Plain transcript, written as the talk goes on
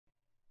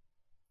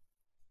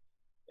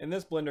In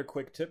this Blender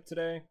quick tip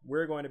today,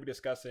 we're going to be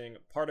discussing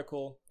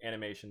particle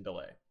animation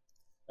delay.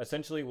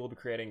 Essentially, we'll be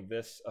creating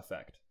this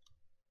effect.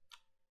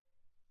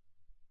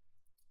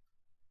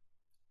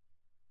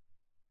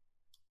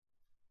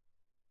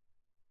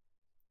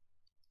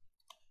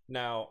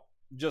 Now,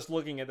 just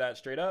looking at that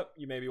straight up,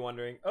 you may be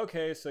wondering,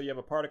 okay, so you have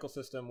a particle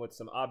system with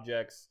some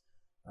objects,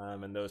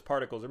 and those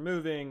particles are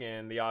moving,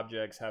 and the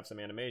objects have some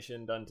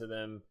animation done to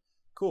them.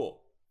 Cool.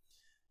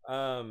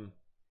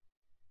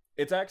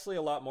 It's actually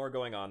a lot more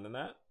going on than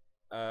that.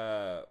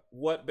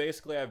 What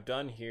basically I've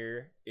done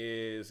here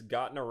is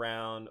gotten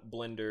around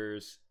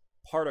Blender's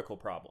particle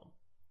problem.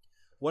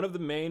 One of the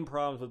main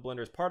problems with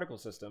Blender's particle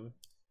system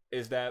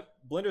is that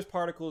Blender's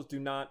particles do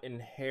not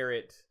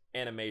inherit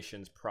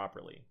animations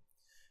properly.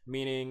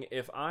 Meaning,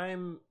 if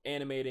I'm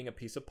animating a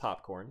piece of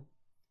popcorn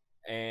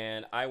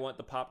and I want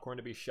the popcorn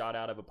to be shot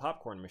out of a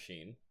popcorn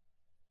machine,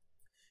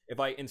 if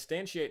I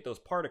instantiate those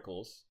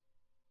particles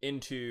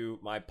into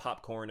my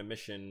popcorn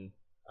emission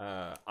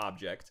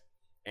object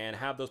and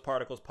have those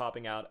particles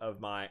popping out of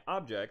my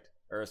object,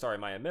 or sorry,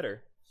 my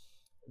emitter,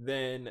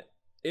 then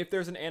if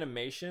there's an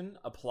animation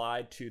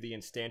applied to the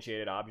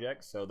instantiated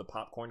object, so the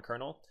popcorn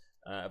kernel,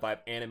 if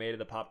I've animated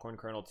the popcorn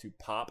kernel to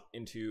pop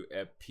into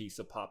a piece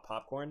of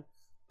popcorn,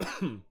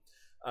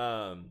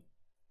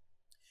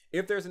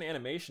 if there's an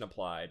animation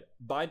applied,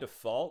 by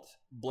default,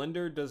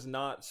 Blender does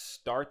not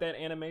start that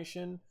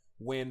animation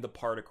when the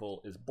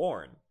particle is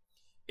born.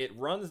 It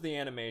runs the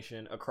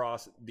animation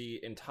across the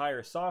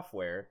entire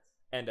software,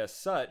 and as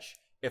such,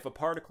 if a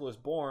particle is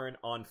born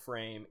on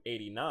frame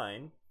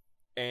 89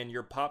 and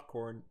your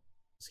popcorn,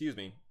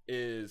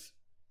 your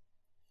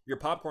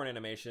popcorn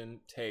animation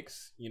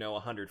takes,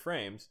 100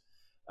 frames,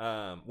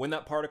 when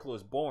that particle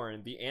is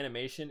born, the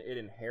animation it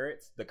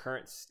inherits, the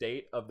current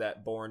state of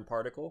that born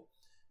particle,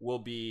 will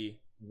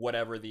be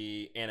whatever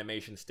the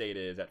animation state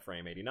is at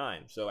frame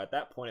 89. So at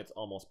that point, it's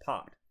almost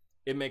popped.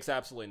 It makes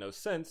absolutely no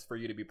sense for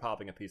you to be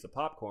popping a piece of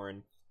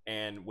popcorn,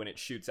 and when it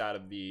shoots out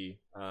of the,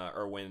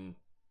 or when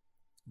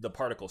the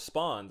particle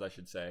spawns, I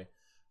should say,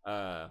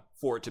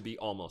 for it to be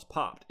almost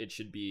popped. It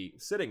should be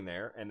sitting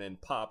there and then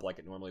pop like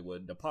it normally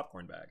would in a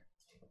popcorn bag.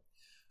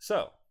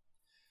 So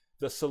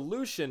the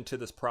solution to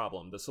this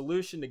problem, the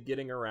solution to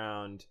getting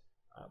around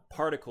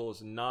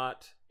particles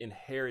not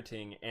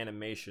inheriting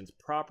animations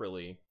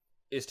properly,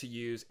 is to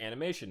use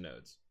animation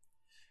nodes.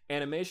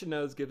 Animation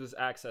nodes gives us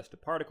access to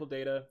particle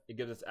data. It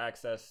gives us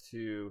access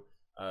to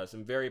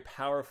some very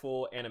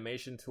powerful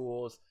animation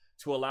tools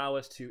to allow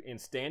us to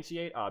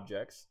instantiate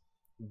objects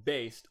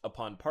based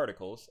upon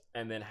particles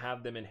and then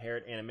have them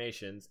inherit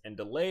animations and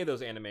delay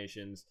those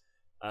animations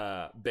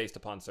based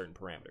upon certain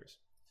parameters.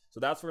 So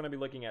that's what we're going to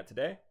be looking at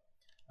today.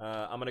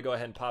 I'm going to go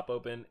ahead and pop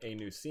open a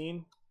new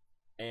scene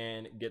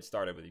and get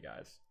started with you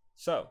guys.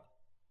 So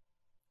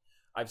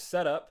I've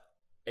set up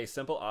a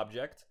simple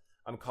object.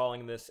 I'm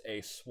calling this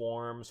a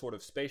swarm sort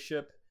of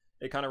spaceship.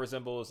 It kind of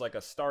resembles like a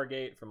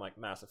Stargate from like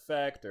Mass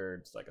Effect, or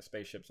it's like a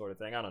spaceship sort of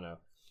thing. I don't know.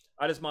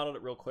 I just modeled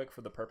it real quick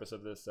for the purpose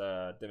of this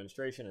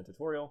demonstration and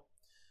tutorial.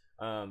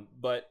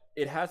 But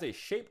it has a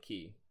shape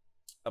key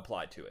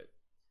applied to it.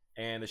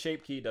 And the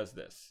shape key does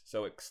this.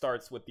 So it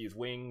starts with these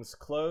wings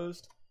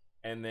closed,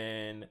 and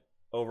then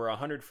over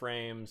 100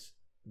 frames,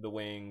 the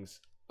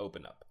wings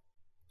open up.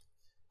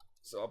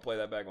 So I'll play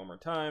that back one more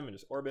time and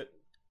just orbit.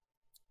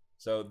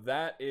 So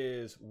that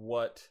is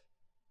what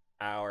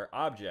our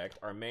object,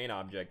 our main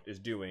object, is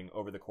doing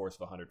over the course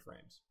of 100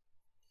 frames.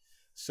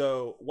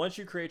 So once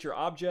you create your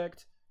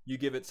object, you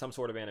give it some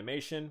sort of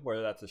animation,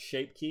 whether that's a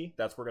shape key.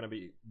 That's what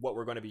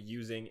we're going to be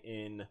using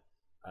in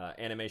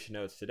animation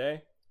nodes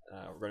today.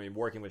 We're going to be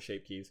working with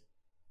shape keys.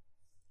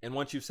 And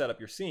once you've set up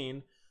your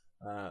scene,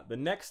 the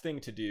next thing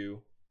to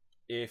do,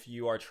 if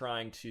you are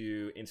trying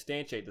to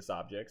instantiate this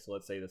object, so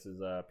let's say this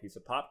is a piece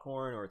of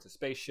popcorn or it's a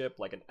spaceship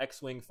like an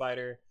X-Wing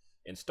fighter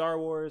in Star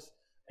Wars,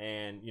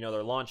 and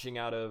they're launching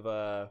out of,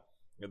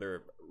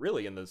 they're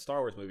really in the Star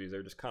Wars movies,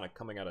 they're just kind of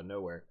coming out of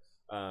nowhere.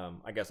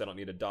 I guess I don't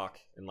need a dock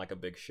in like a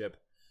big ship.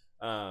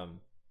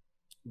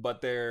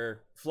 But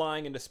they're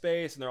flying into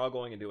space and they're all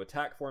going into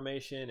attack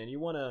formation, and you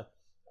want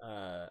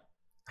to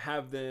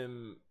have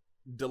them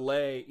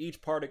delay each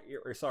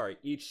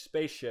each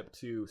spaceship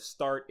to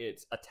start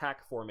its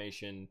attack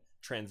formation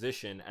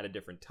transition at a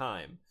different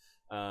time.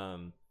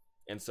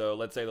 And so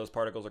let's say those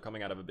particles are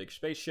coming out of a big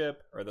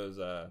spaceship, or those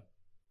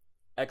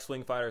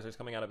X-Wing fighters are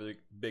coming out of a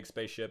big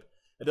spaceship.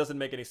 It doesn't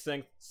make any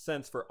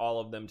sense for all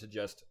of them to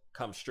just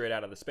come straight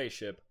out of the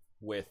spaceship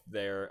with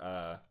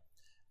their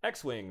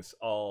X-Wings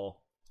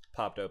all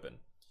popped open.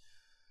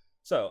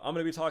 So I'm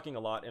going to be talking a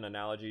lot in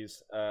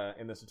analogies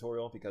in this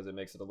tutorial because it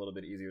makes it a little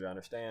bit easier to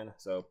understand.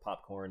 So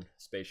popcorn,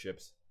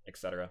 spaceships,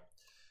 etc.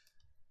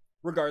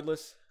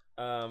 Regardless,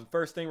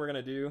 first thing we're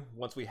going to do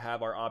once we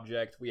have our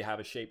object, we have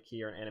a shape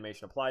key or an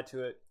animation applied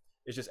to it,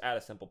 is just add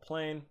a simple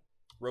plane,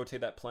 rotate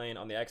that plane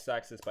on the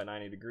x-axis by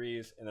 90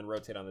 degrees, and then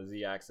rotate on the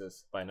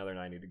z-axis by another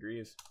 90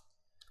 degrees.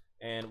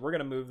 And we're going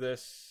to move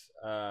this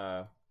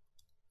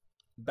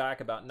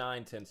back about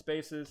 9-10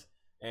 spaces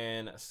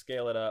and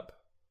scale it up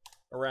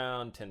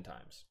around 10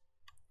 times.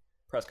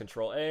 Press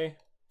Control A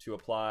to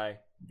apply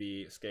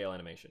the scale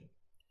animation.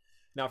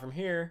 Now from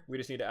here, we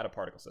just need to add a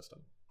particle system.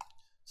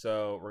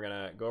 So we're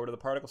gonna go over to the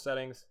particle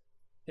settings,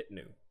 hit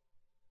new.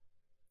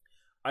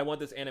 I want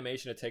this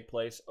animation to take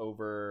place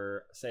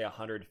over, say,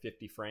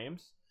 150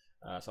 frames.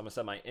 So I'm gonna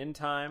set my end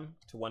time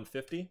to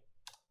 150.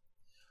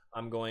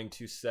 I'm going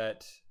to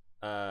set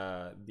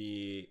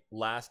the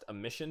last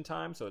emission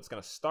time. So it's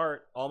gonna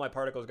start, all my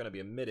particles are gonna be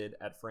emitted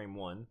at frame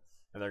 1,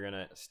 and they're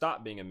gonna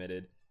stop being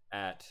emitted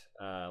at,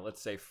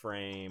 let's say,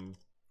 frame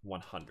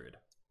 100.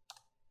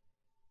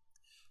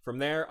 From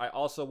there, I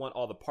also want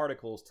all the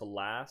particles to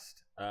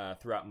last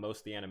throughout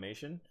most of the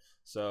animation.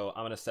 So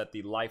I'm going to set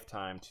the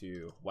lifetime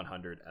to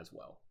 100 as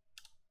well.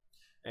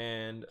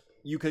 And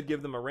you could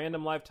give them a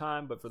random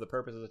lifetime, but for the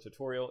purpose of the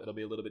tutorial, it'll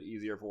be a little bit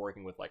easier for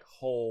working with like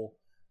whole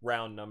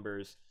round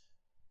numbers,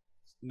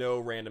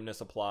 no randomness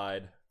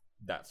applied,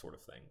 that sort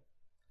of thing.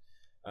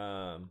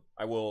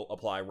 I will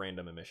apply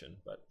random emission,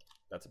 but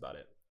that's about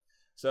it.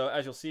 So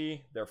as you'll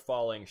see, they're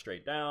falling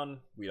straight down.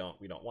 We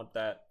don't want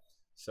that.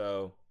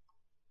 So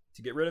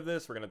to get rid of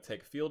this, we're going to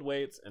take field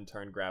weights and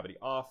turn gravity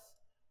off.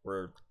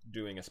 We're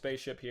doing a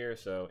spaceship here,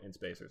 so in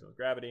space there's no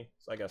gravity.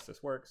 So I guess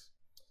this works.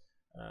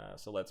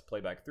 So let's play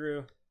back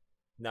through.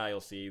 Now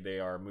you'll see they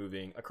are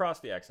moving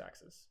across the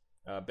x-axis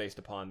based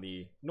upon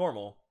the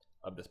normal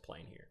of this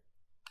plane here.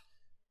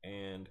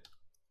 And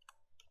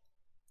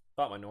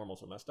thought my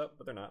normals were messed up,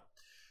 but they're not.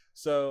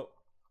 So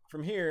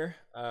from here,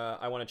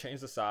 I want to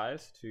change the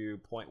size to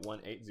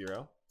 0.180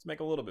 to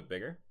make it a little bit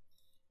bigger,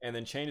 and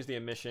then change the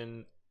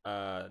emission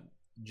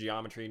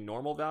geometry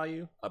normal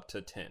value up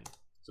to 10.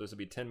 So this will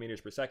be 10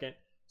 meters per second.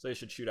 So they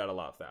should shoot out a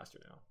lot faster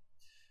now.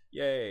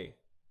 Yay,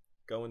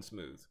 going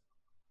smooth.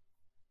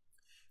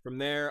 From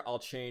there, I'll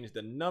change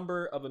the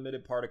number of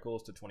emitted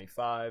particles to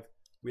 25.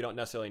 We don't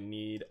necessarily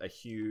need a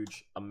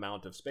huge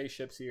amount of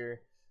spaceships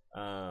here.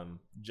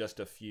 Just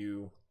a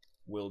few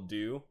will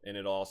do, and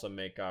it'll also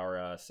make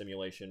our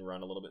simulation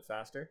run a little bit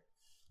faster.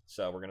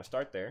 So we're gonna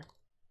start there.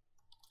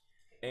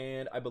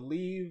 And I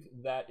believe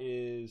that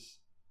is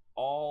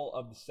all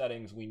of the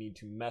settings we need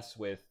to mess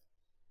with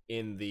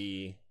in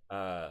the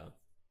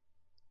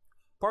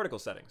particle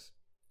settings.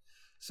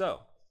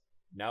 So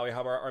now we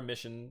have our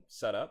mission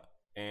set up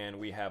and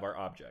we have our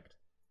object.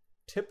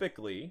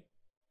 Typically,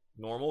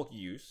 normal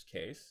use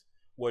case,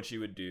 what you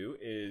would do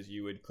is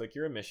you would click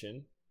your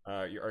emission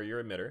or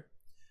your emitter,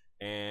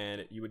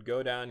 and you would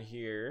go down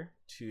here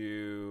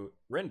to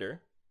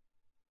render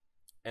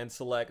and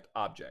select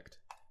object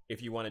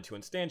if you wanted to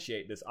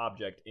instantiate this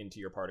object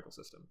into your particle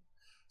system.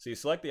 So you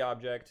select the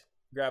object,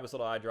 grab this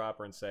little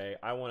eyedropper and say,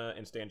 I want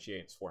to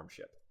instantiate swarm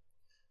ship.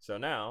 So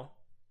now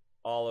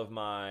all of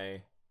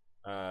my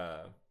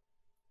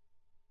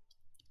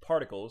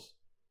particles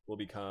will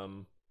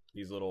become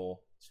these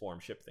little swarm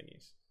ship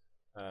thingies.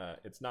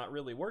 It's not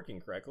really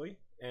working correctly,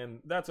 and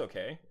that's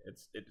okay.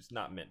 It's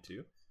not meant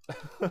to,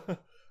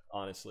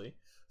 honestly.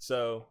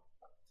 So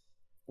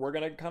we're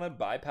gonna kind of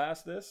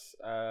bypass this.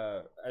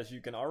 As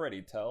you can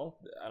already tell,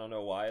 I don't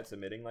know why it's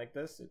emitting like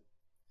this.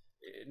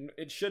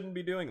 It shouldn't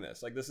be doing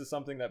this. Like, this is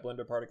something that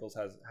Blender Particles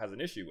has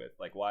an issue with.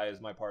 Like, why is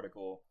my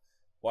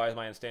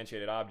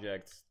instantiated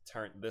object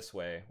turned this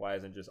way? Why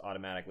isn't it just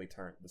automatically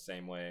turned the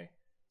same way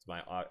as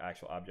my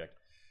actual object?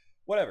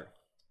 Whatever.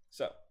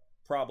 So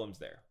problems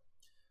there.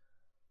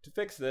 To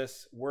fix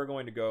this, we're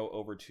going to go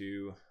over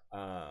to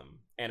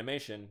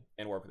animation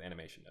and work with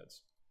animation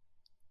nodes.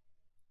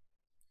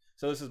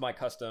 So this is my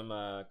custom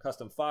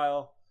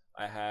file.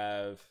 I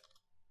have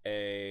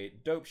a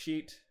dope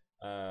sheet,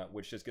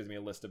 which just gives me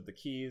a list of the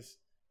keys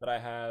that I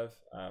have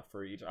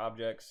for each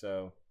object.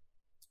 So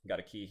I've got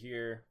a key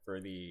here for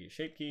the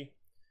shape key,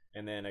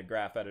 and then a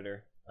graph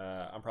editor.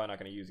 I'm probably not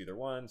going to use either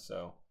one,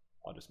 so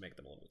I'll just make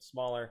them a little bit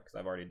smaller because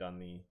I've already done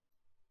the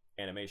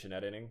animation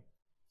editing.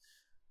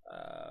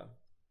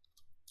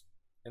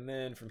 And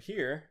then from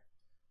here,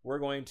 we're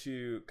going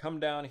to come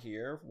down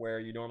here where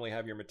you normally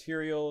have your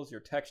materials, your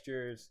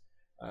textures,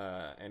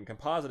 and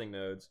compositing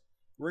nodes.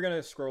 We're going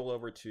to scroll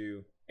over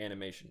to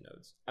animation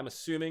nodes. I'm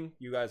assuming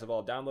you guys have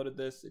all downloaded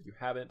this. If you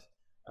haven't,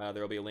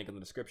 there will be a link in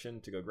the description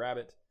to go grab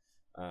it.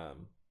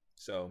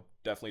 So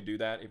definitely do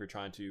that if you're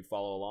trying to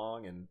follow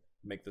along and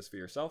make this for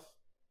yourself.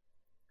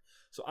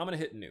 So I'm going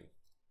to hit new,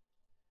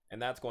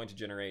 and that's going to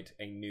generate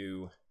a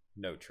new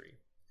node tree.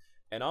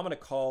 And I'm going to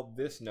call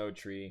this node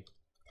tree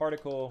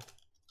particle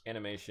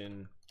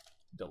animation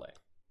delay.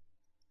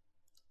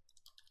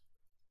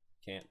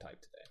 Can't type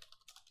today.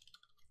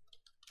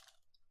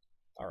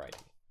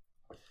 Alrighty.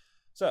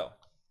 So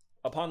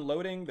upon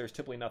loading, there's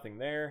typically nothing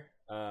there.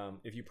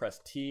 If you press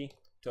T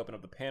to open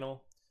up the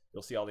panel,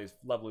 you'll see all these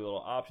lovely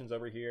little options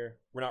over here.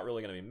 We're not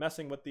really going to be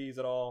messing with these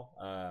at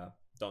all.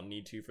 Don't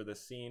need to for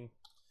this scene.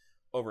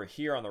 Over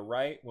here on the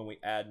right, when we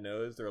add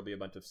nodes, there will be a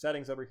bunch of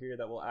settings over here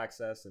that we'll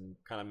access and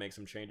kind of make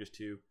some changes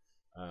to.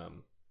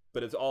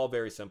 But it's all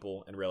very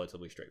simple and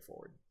relatively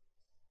straightforward.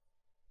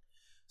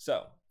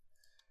 So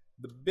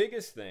the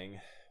biggest thing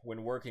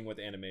when working with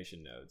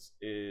animation nodes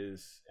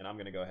is, and I'm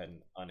going to go ahead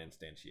and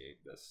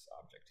uninstantiate this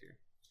object here.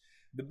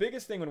 The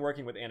biggest thing when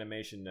working with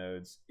animation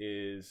nodes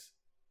is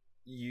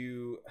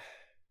you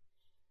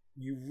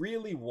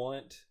really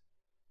want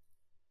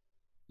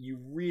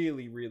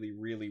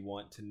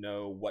to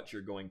know what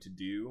you're going to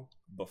do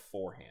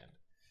beforehand.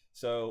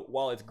 So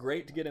while it's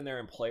great to get in there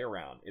and play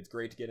around, it's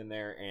great to get in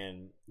there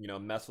and, you know,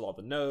 mess with all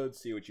the nodes,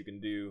 see what you can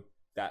do,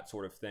 that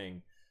sort of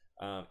thing.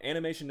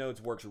 Animation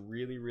nodes works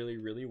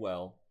really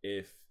well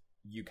if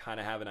you kind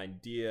of have an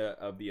idea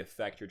of the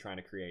effect you're trying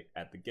to create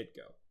at the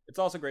get-go. It's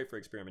also great for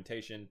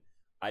experimentation.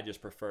 I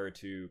just prefer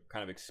to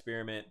kind of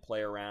experiment,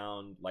 play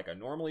around like I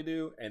normally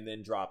do, and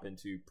then drop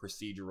into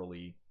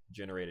procedurally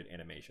generated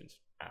animations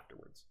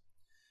afterwards.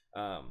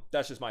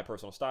 That's just my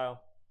personal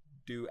style.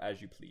 Do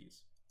as you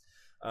please.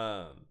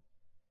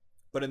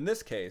 But in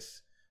this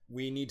case,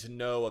 we need to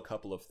know a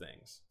couple of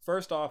things.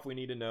 First off, we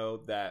need to know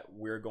that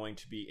we're going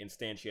to be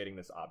instantiating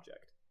this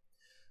object.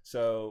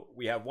 So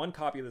we have one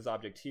copy of this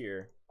object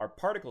here. Our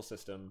particle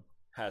system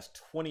has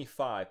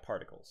 25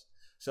 particles.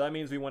 So that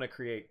means we want to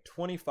create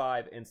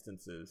 25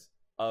 instances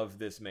of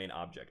this main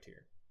object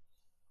here.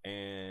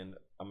 And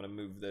I'm going to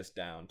move this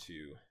down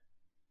to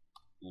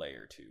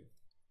layer 2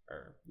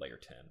 or layer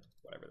 10,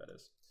 whatever that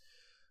is.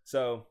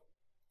 So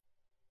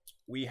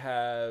we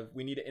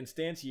need to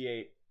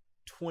instantiate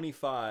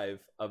 25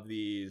 of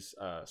these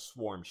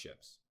swarm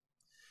ships.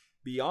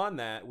 Beyond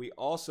that, we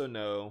also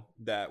know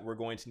that we're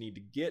going to need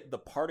to get the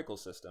particle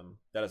system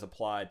that is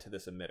applied to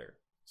this emitter.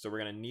 So we're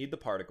going to need the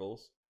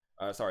particles,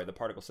 the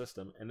particle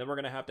system, and then we're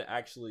going to have to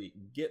actually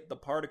get the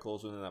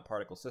particles within that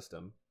particle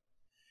system.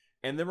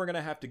 And then we're going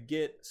to have to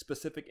get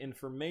specific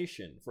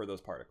information for those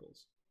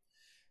particles.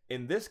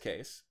 In this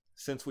case,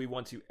 since we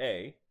want to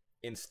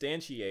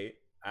instantiate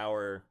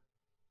our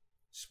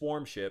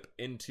swarm ship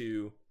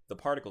into the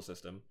particle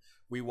system,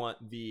 we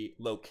want the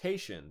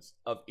locations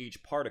of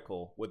each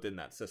particle within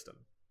that system.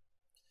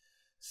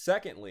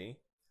 Secondly,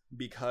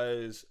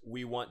 because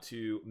we want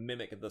to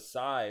mimic the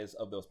size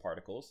of those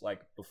particles,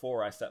 like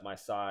before I set my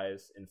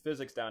size in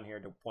physics down here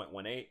to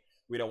 0.18,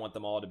 we don't want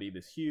them all to be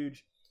this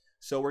huge.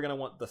 So we're going to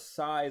want the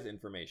size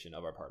information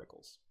of our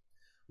particles.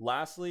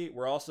 Lastly,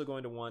 we're also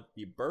going to want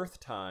the birth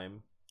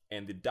time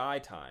and the die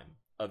time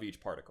of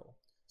each particle.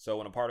 So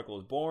when a particle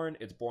is born,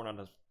 it's born on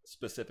a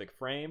specific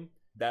frame.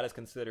 That is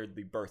considered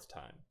the birth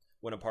time.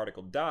 When a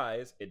particle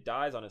dies, it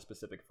dies on a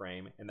specific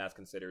frame, and that's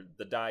considered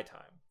the die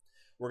time.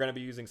 We're going to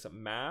be using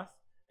some math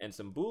and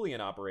some Boolean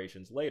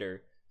operations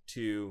later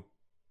to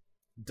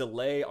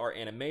delay our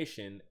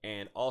animation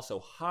and also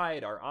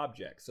hide our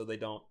objects so they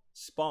don't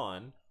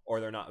spawn or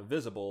they're not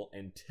visible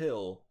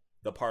until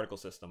the particle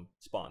system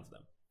spawns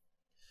them.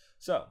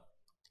 So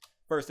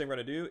first thing we're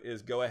going to do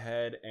is go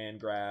ahead and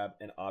grab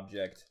an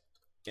object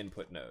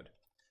input node.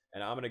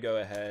 And I'm going to go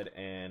ahead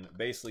and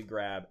basically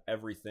grab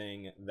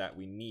everything that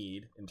we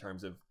need in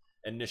terms of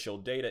initial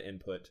data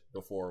input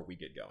before we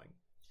get going.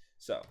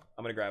 So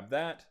I'm going to grab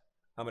that.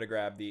 I'm going to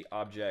grab the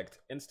object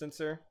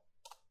instancer.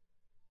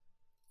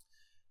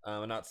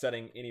 I'm not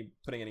putting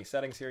any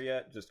settings here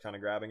yet, just kind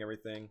of grabbing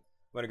everything.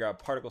 I'm going to grab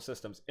particle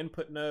systems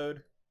input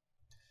node.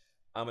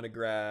 I'm going to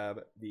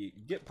grab the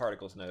get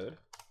particles node.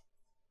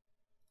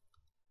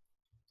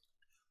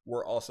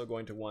 We're also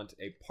going to want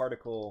a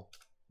particle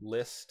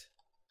list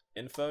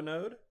info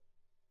node.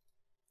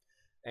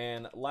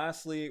 And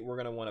lastly, we're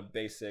going to want a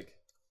basic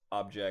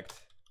object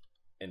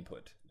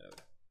input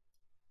node.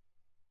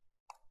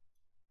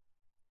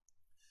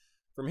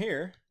 From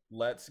here,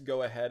 let's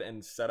go ahead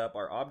and set up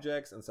our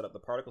objects and set up the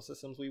particle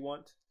systems we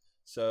want.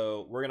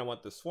 So we're going to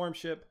want the swarm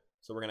ship.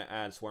 So we're going to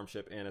add swarm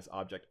ship in as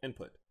object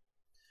input.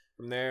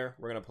 From there,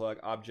 we're going to plug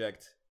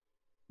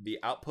the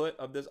output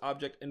of this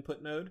object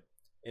input node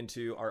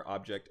into our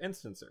object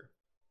instancer.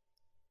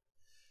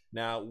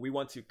 Now we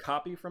want to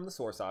copy from the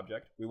source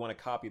object. We want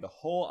to copy the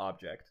whole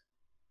object.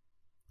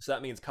 So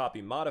that means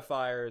copy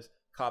modifiers,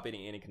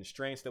 copying any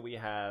constraints that we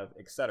have,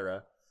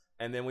 etc.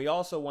 And then we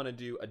also want to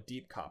do a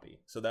deep copy.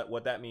 So that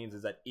what that means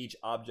is that each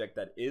object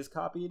that is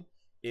copied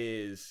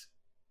is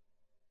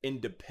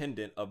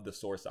independent of the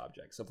source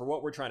object. So for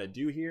what we're trying to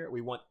do here,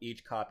 we want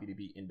each copy to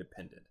be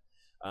independent.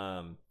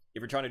 If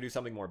you're trying to do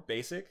something more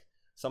basic,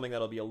 something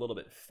that'll be a little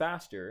bit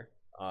faster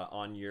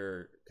on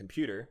your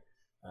computer,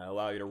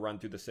 allow you to run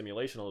through the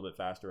simulation a little bit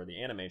faster, or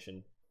the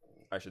animation,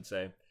 I should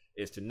say,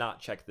 is to not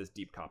check this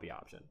deep copy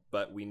option.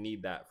 But we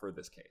need that for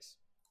this case.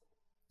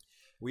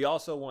 We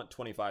also want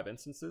 25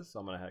 instances, so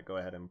I'm going to go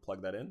ahead and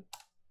plug that in.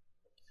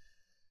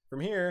 From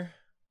here,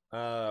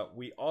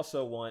 we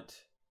also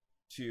want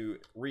to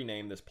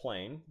rename this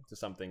plane to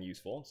something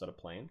useful instead of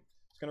plane.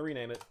 Just going to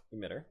rename it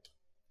emitter.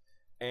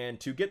 And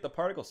to get the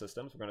particle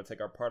systems, we're going to take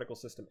our particle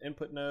system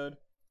input node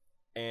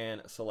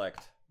and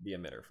select the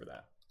emitter for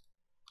that.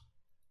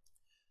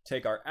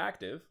 Take our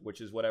active,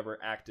 which is whatever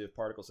active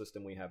particle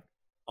system we have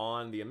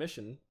on the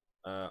emission,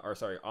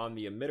 on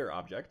the emitter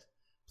object,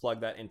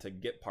 plug that into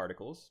get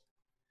particles.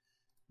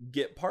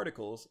 Get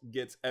particles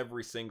gets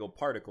every single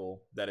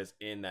particle that is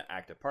in that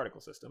active particle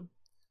system.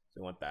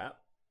 So we want that.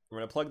 We're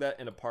going to plug that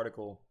into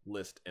particle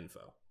list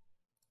info.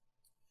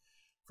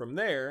 From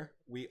there,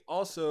 we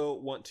also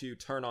want to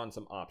turn on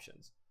some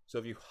options. So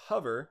if you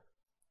hover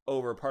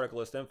over particle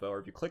list info, or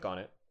if you click on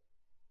it,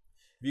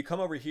 If you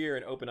come over here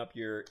and open up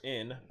your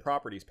in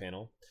properties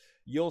panel,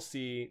 you'll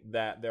see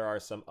that there are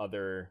some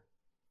other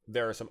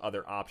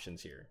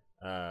options here.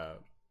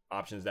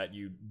 Options that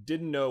you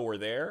didn't know were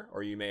there,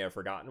 or you may have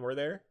forgotten were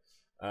there,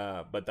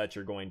 but that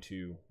you're going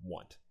to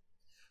want.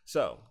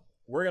 So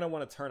we're going to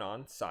want to turn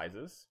on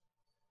sizes.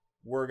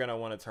 We're going to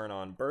want to turn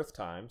on birth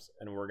times,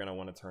 and we're going to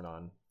want to turn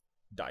on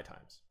die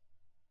times.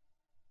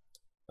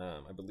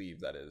 I believe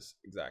that is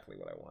exactly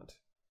what I want.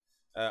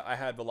 I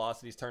had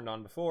velocities turned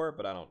on before,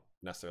 but I don't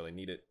necessarily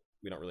need it.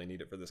 We don't really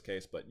need it for this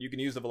case, but you can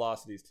use the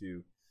velocities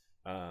to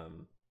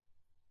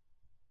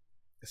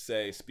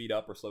say speed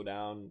up or slow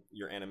down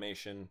your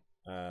animation,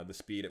 the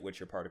speed at which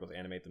your particles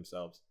animate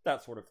themselves,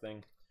 that sort of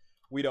thing.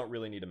 We don't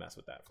really need to mess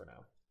with that for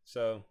now.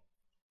 So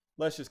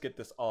let's just get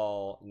this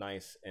all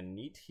nice and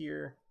neat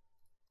here.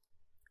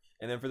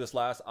 And then for this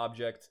last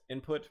object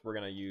input, we're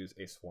going to use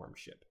a swarm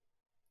ship.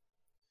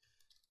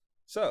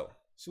 So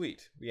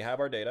sweet, we have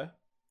our data,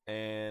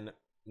 and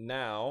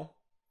now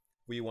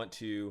we want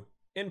to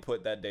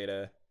input that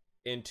data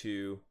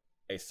into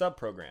a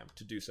subprogram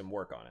to do some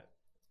work on it.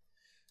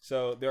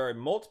 So there are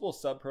multiple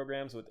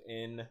subprograms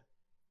within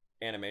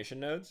animation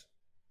nodes.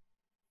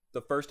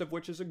 The first of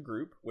which is a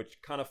group,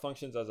 which kind of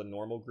functions as a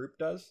normal group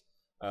does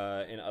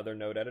in other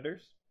node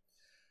editors.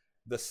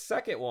 The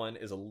second one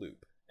is a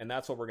loop, and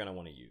that's what we're going to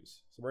want to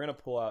use. So we're going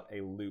to pull out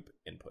a loop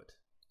input.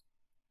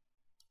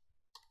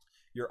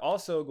 You're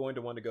also going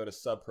to want to go to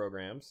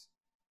subprograms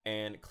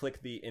and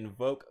click the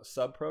invoke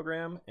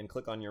subprogram and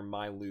click on your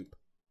my loop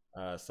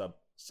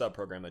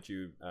subprogram that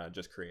you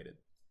just created.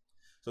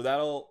 So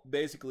that'll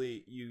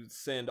basically, you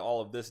send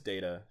all of this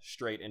data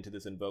straight into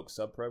this invoke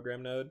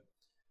subprogram node,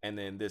 and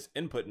then this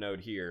input node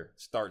here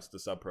starts the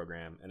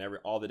subprogram, and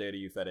all the data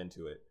you fed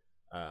into it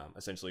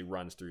essentially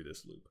runs through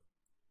this loop.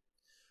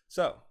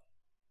 So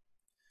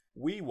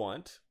we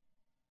want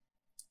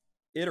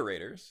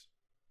iterators,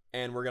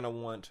 and we're going to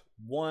want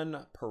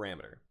one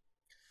parameter.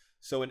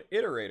 So an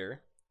iterator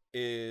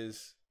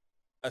is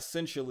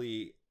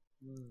essentially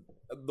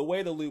the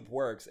way the loop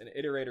works. An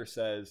iterator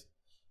says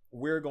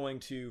we're going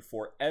to,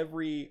 for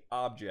every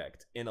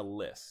object in a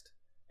list,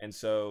 and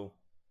so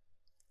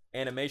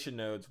animation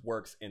nodes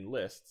works in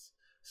lists,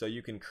 so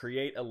you can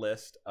create a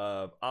list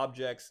of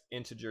objects,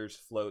 integers,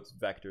 floats,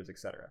 vectors,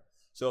 etc.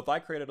 So if I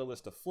created a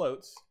list of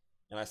floats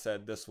and I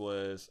said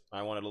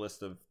I wanted a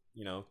list of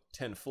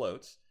 10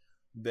 floats,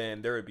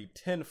 then there would be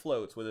 10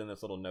 floats within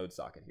this little node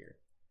socket here,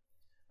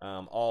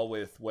 all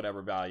with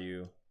whatever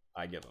value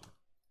I give them.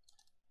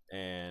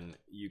 And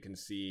you can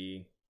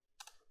see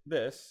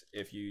this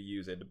if you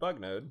use a debug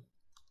node.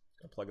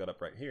 I'll plug that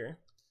up right here,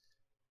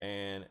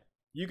 and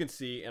you can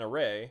see an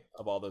array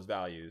of all those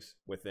values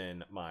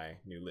within my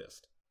new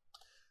list.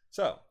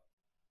 So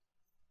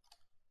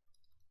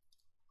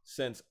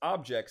since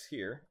objects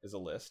here is a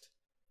list,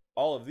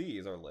 all of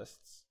these are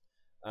lists.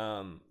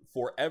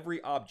 For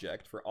every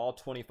object, for all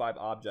 25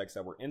 objects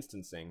that we're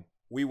instancing,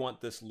 we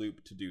want this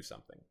loop to do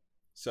something.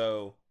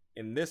 So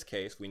in this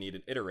case, we need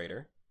an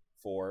iterator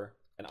for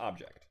an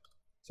object.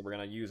 So we're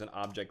going to use an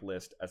object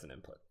list as an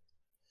input.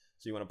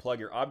 So you want to plug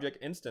your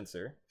object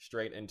instancer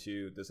straight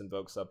into this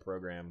invoke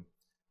subprogram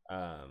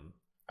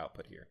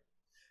output here.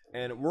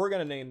 And we're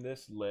going to name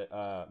this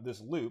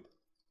loop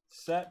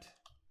set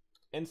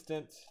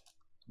instant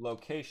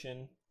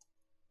location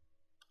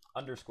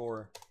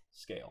underscore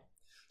scale.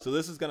 So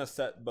this is going to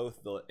set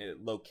both the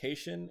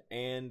location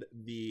and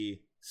the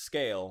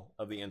scale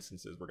of the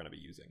instances we're going to be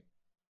using.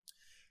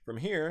 From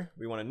here,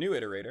 we want a new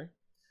iterator,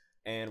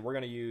 and we're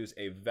going to use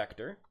a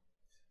vector.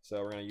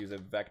 So we're going to use a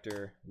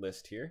vector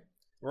list here.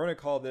 We're going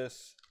to call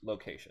this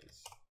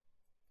locations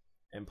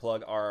and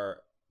plug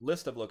our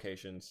list of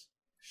locations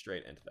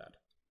straight into that.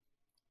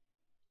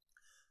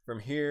 From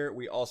here,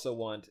 we also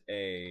want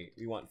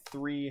we want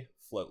 3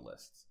 float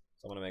lists.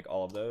 So I'm going to make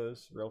all of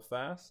those real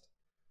fast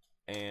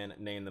and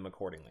name them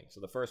accordingly.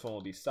 So the first one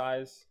will be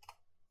size.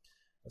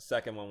 The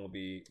second one will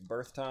be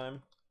birth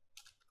time.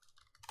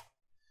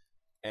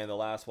 And the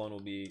last one will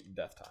be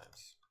death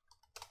times.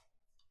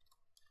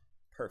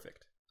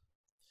 Perfect.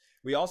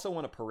 We also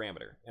want a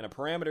parameter, and a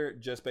parameter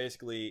just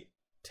basically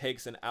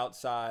takes an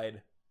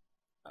outside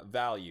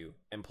value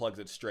and plugs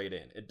it straight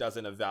in. It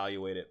doesn't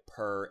evaluate it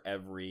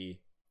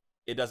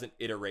it doesn't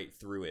iterate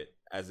through it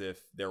as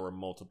if there were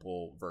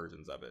multiple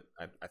versions of it.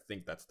 I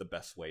think that's the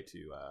best way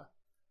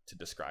to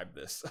describe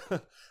this.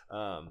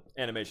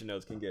 Animation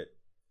nodes can get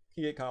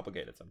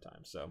complicated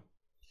sometimes. So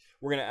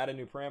we're going to add a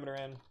new parameter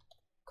in,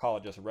 call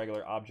it just a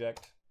regular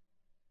object,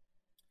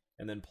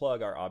 and then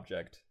plug our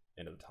object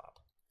into the top.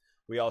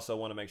 We also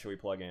want to make sure we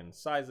plug in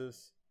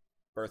sizes,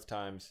 birth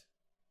times,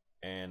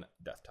 and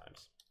death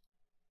times.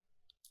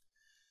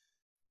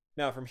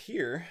 Now from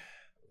here,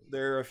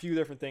 there are a few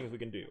different things we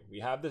can do. We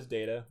have this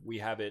data, we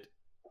have it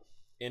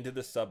into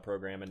the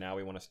subprogram, and now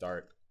we want to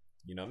start,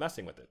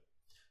 messing with it.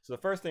 So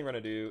the first thing we're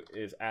going to do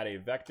is add a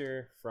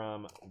vector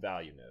from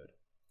value node.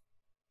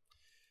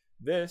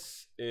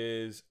 This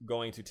is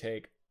going to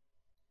take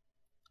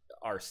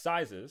our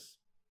sizes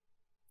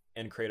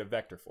and create a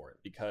vector for it,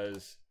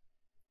 because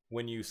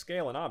when you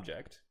scale an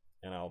object,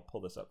 and I'll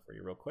pull this up for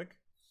you real quick.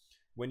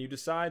 When you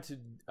decide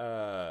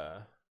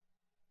to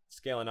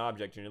scale an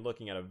object and you're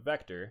looking at a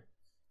vector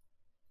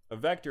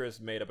is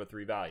made up of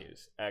 3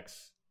 values: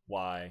 x,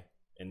 y,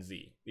 and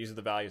z. These are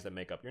the values that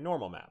make up your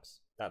normal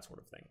maps, that sort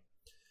of thing.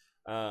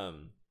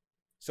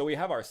 So we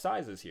have our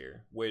sizes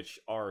here, which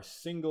are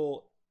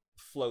single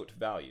float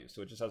values,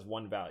 so it just has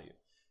one value.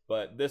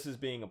 But this is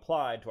being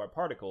applied to our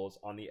particles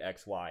on the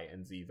x, y,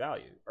 and z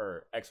value,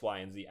 or x, y,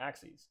 and z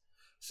axes.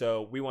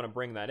 So we want to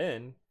bring that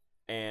in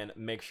and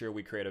make sure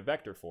we create a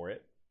vector for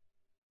it.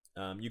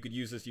 You could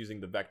use this using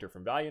the vector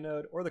from value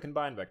node or the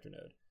combined vector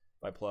node.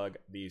 If I plug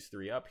these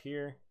 3 up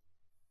here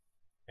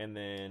and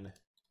then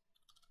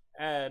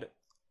add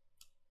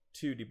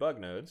 2 debug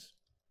nodes,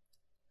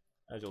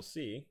 as you'll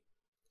see,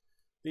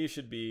 these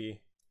should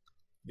be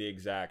the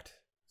exact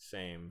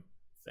same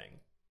thing.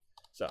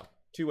 So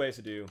 2 ways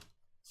to do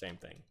same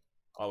thing.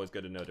 Always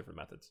good to know different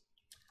methods.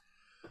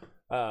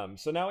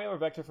 So now we have a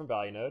vector from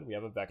value node, we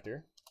have a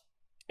vector,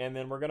 and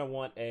then we're going to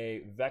want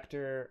a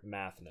vector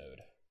math node.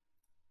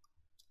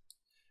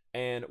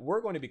 And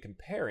we're going to be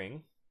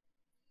comparing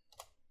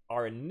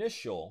our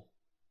initial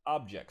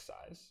object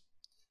size.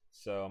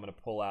 So I'm going to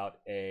pull out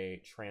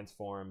a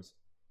transforms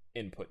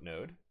input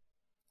node.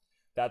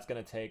 That's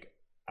going to take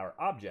our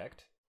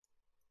object,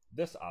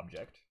 this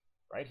object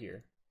right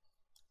here,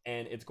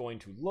 and it's going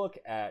to look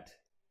at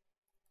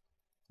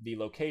the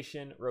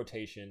location,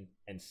 rotation,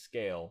 and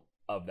scale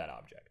of that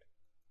object.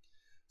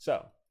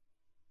 So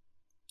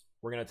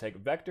we're going to take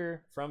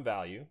vector from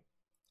value,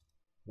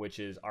 which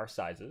is our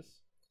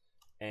sizes,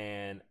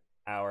 and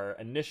our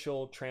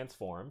initial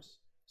transforms,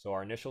 so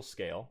our initial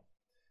scale,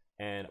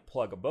 and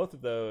plug both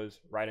of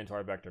those right into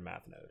our vector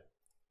math node.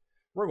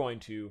 We're going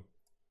to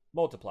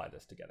multiply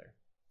this together.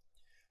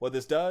 What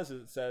this does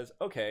is it says,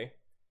 okay,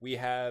 we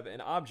have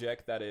an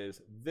object that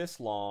is this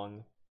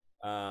long.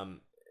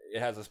 It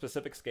has a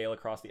specific scale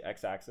across the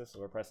x-axis. So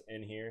we'll press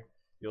N here.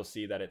 You'll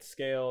see that it's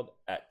scaled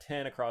at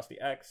 10 across the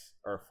x,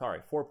 or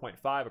sorry,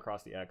 4.5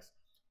 across the x,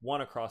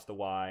 1 across the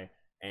y,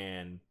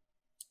 and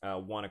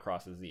 1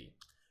 across the z.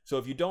 So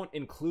if you don't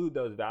include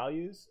those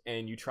values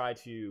and you try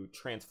to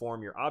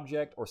transform your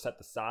object or set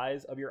the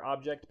size of your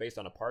object based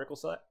on a particle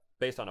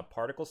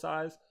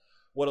size,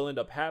 what'll end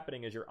up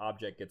happening is your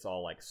object gets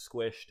all like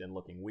squished and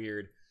looking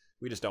weird.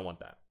 We just don't want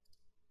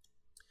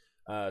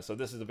that. So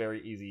this is a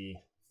very easy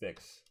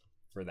fix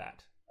for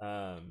that.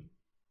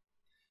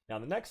 Now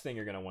the next thing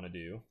you're going to want to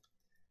do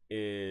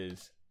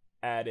is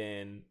add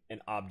in an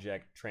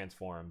object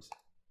transforms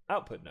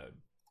output node.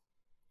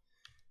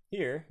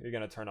 Here you're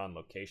going to turn on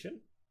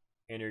location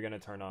and you're going to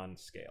turn on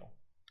scale.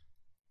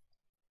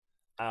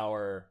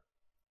 Our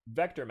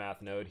vector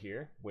math node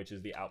here, which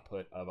is the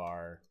output of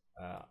our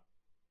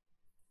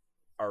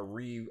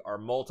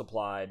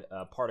multiplied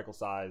particle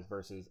size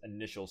versus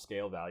initial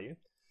scale value,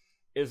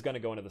 is going to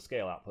go into the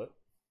scale output.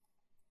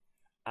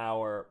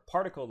 Our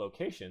particle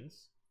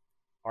locations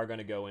are going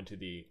to go into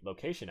the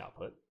location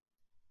output.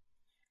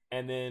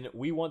 And then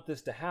we want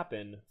this to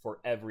happen for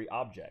every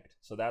object.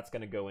 So that's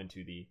going to go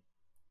into the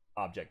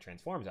object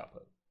transforms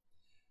output.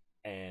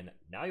 And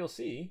now you'll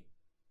see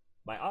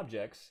my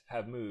objects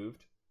have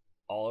moved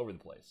all over the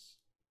place.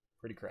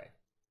 Pretty cray.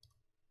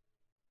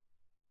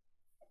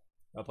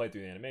 I'll play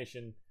through the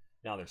animation.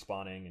 Now they're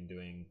spawning and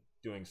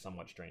doing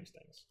somewhat strange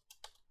things.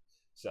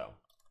 So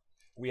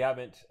we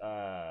haven't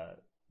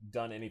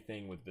done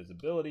anything with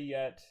visibility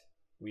yet.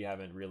 We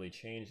haven't really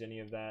changed any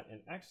of that. And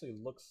it actually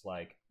looks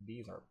like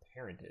these are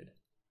parented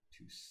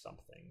to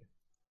something.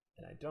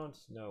 And I don't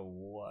know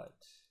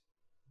what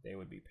they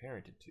would be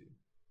parented to.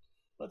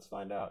 Let's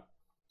find out.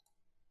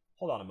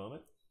 Hold on a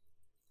moment.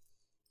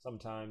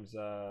 Sometimes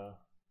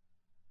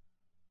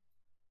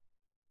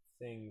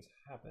things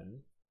happen.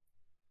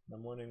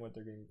 I'm wondering what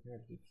they're getting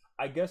parented to.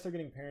 I guess they're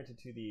getting parented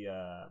to the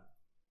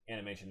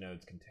animation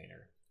nodes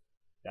container.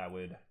 That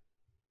would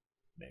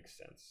make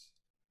sense.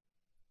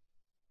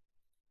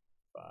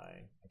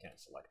 I can't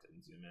select it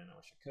and zoom in. I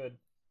wish I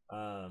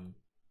could.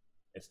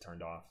 It's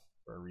turned off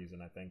for a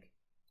reason, I think.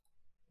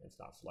 It's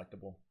not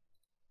selectable.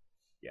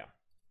 Yeah.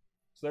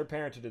 So they're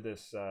parented to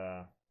this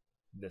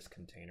this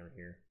container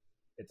here.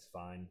 It's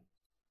fine.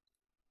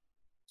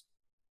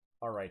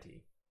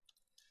 Alrighty.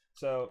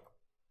 So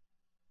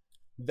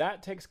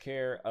that takes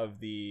care of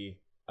the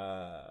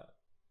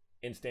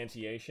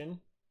instantiation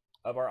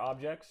of our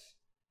objects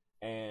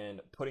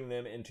and putting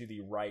them into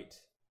the right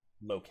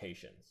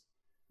locations.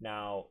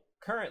 Now,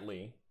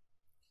 currently,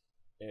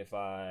 if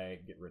I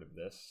get rid of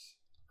this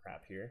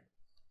crap here,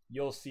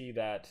 you'll see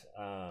that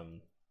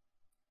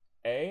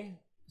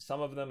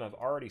some of them have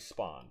already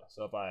spawned.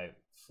 So if I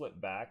flip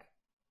back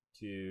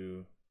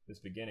to this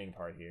beginning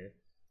part here,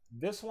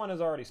 this one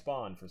has already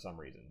spawned for some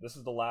reason. This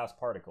is the last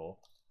particle,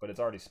 but it's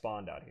already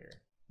spawned out here.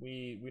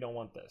 We don't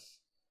want this.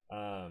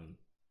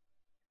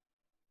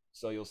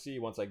 So you'll see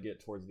once I get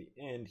towards the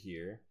end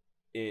here,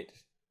 it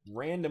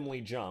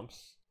randomly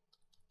jumps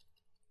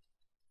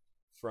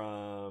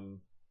from,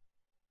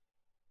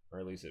 or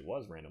at least it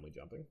was randomly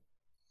jumping.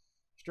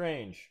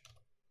 Strange.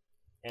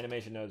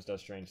 Animation nodes does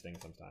strange things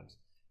sometimes.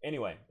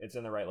 Anyway, it's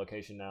in the right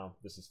location now.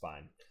 This is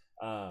fine.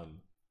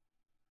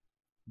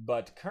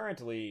 But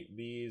currently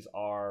these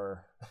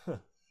are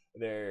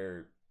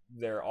they're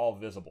all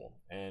visible,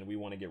 and we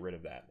want to get rid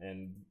of that.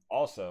 And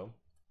also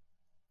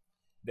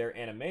their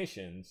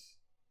animations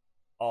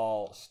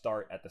all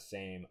start at the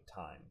same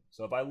time.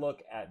 So if I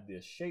look at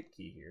this shape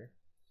key here,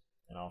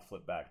 and I'll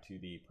flip back to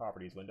the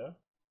properties window.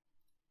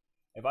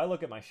 If I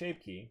look at my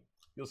shape key,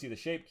 you'll see the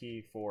shape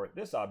key for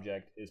this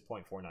object is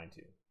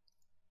 0.492.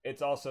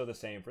 It's also the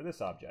same for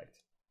this object,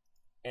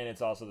 and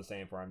it's also the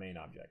same for our main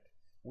object.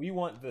 We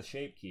want the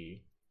shape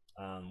key,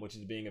 which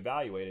is being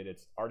evaluated,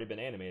 it's already been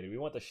animated. We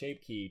want the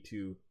shape key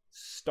to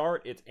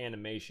start its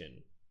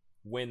animation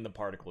when the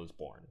particle is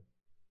born.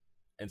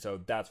 And so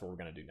that's what we're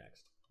going to do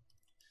next.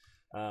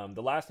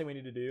 The last thing we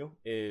need to do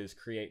is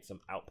create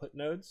some output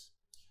nodes.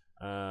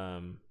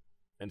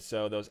 And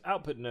so those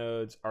output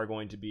nodes are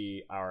going to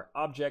be our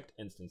object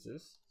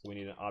instances. So we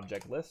need an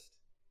object list.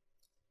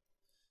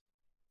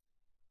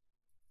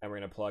 And we're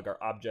going to plug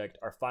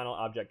our final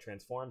object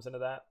transforms into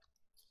that.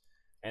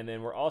 And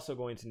then we're also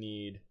going to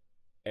need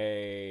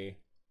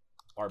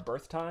our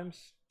birth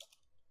times.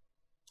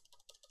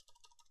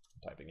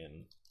 I'm typing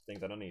in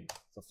things I don't need.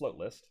 It's a float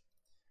list.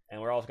 And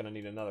we're also going to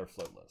need another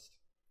float list.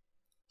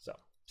 So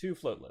 2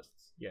 float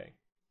lists, yay.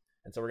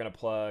 And so we're going to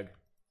plug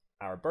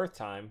our birth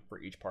time for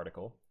each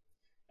particle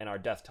and our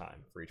death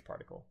time for each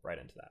particle right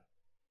into that.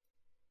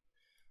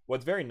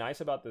 What's very nice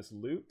about this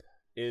loop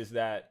is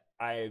that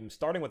I'm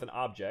starting with an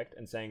object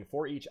and saying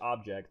for each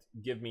object,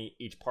 give me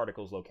each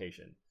particle's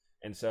location.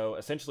 And so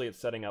essentially it's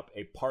setting up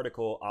a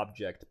particle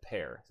object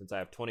pair, since I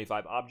have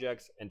 25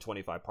 objects and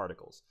 25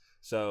 particles.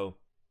 So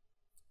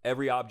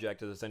every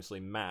object is essentially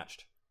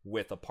matched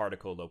with a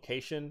particle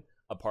location,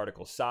 a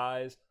particle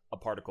size, a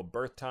particle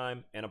birth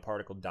time, and a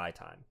particle die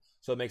time.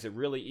 So it makes it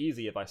really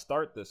easy if I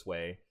start this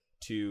way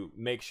to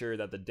make sure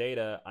that the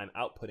data I'm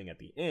outputting at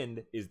the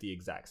end is the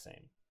exact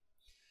same.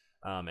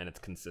 And it's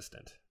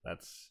consistent.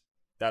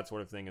 That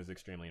sort of thing is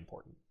extremely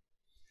important.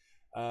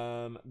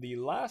 The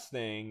last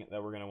thing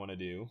that we're going to want to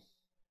do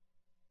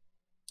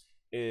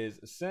is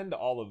send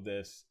all of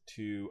this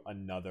to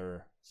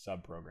another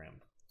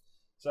subprogram.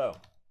 So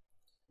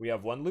we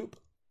have one loop.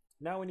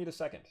 Now we need a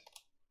second.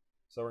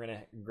 So we're going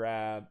to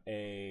grab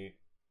a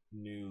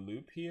new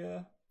loop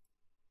here.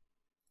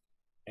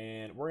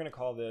 And we're going to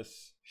call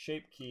this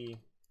shape key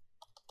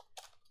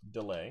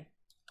delay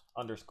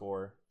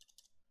underscore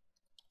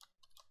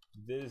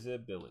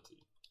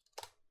visibility.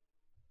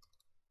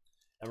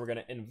 And we're going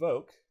to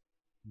invoke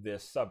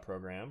this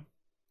subprogram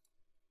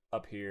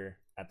up here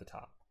at the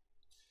top.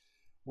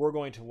 We're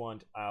going to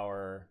want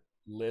our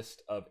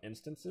list of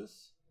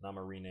instances. And I'm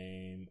going to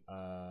rename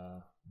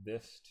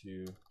this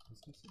to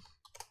instances.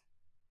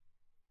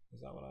 Is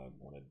that what I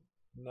wanted?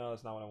 No,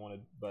 that's not what I wanted,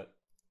 but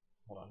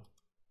hold on.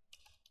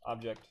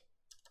 Object.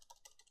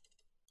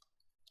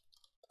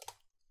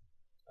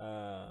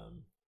 I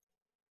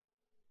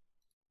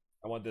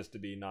want this to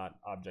be not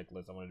object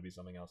list. I want it to be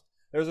something else.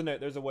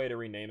 There's a way to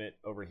rename it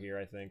over here,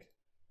 I think,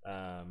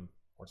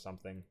 or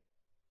something.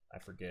 I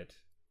forget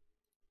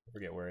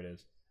where it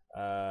is.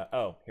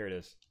 Oh, here it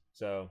is.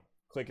 So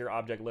click your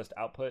object list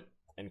output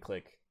and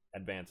click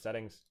advanced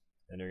settings,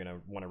 and you're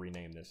gonna want to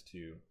rename this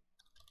to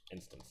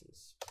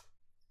instances.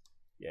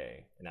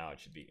 Yay! And now it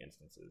should be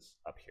instances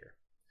up here.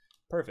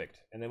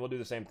 Perfect. And then we'll do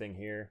the same thing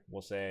here.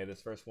 We'll say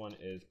this first one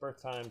is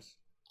birth times,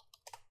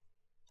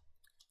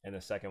 and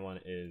the second one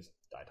is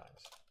die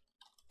times.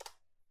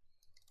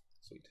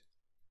 Sweet.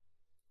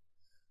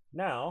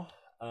 Now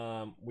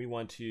we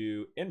want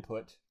to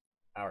input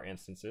our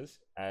instances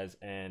as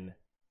an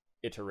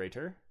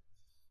iterator.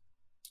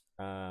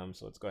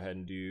 So let's go ahead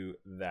and do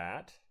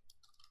that.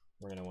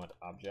 We're going to want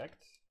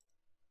object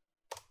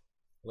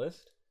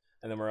list,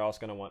 and then we're also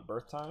going to want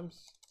birth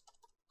times.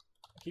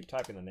 I keep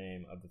typing the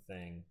name of the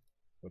thing,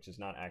 which is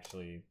not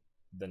actually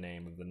the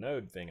name of the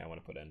node thing I want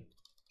to put in.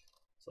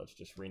 So let's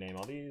just rename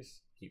all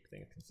these, keep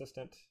things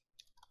consistent.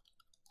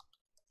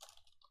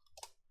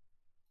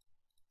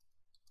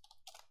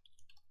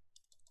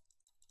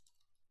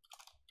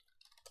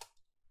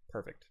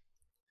 Perfect.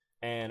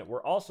 And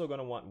we're also going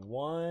to want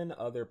one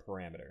other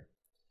parameter.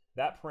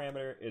 That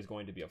parameter is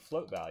going to be a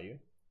float value,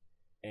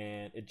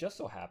 and it just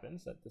so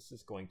happens that this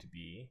is going to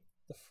be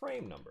the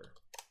frame number.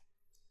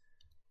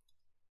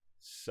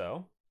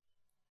 So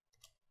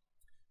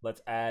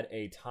let's add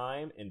a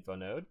time info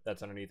node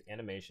that's underneath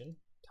animation,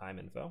 time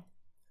info,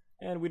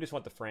 and we just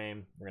want the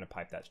frame. We're going to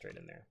pipe that straight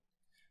in there.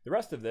 The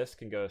rest of this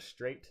can go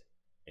straight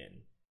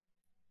in,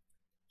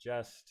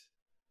 just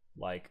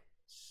like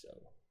so.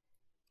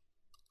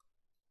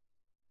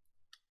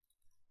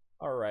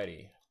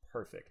 Alrighty,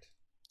 perfect.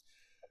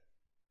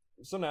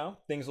 So now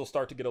things will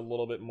start to get a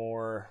little bit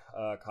more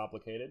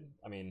complicated.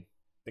 I mean,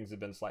 things have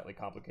been slightly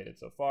complicated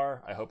so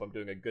far. I hope I'm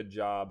doing a good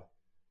job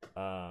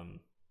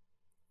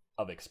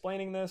of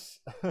explaining this.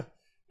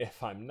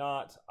 If I'm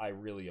not, I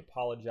really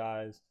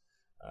apologize.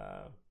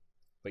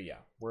 But yeah,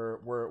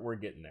 we're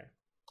getting there.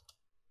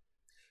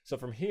 So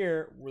from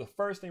here, the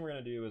first thing we're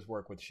going to do is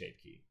work with shape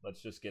key.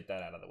 Let's just get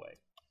that out of the way.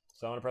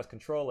 So I'm going to press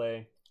Control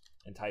A,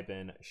 and type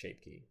in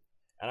shape key.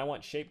 And I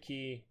want shape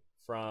key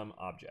from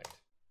object.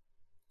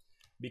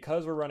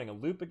 Because we're running a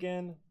loop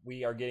again,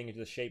 we are getting into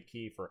the shape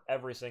key for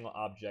every single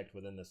object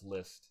within this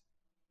list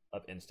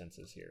of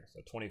instances here.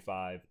 So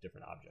 25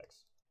 different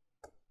objects.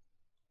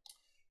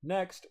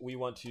 Next, we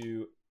want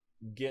to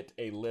get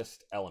a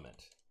list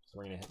element. So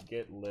we're going to hit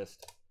get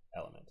list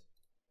element.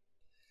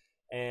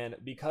 And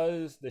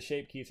because the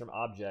shape keys from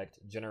object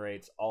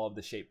generates all of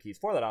the shape keys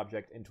for that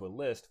object into a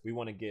list, we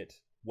want to get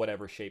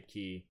whatever shape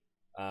key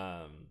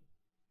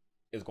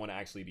is going to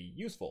actually be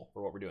useful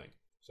for what we're doing.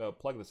 So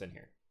plug this in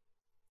here.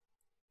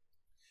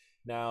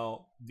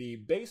 Now, the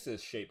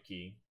basis shape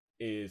key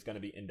is going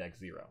to be index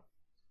 0.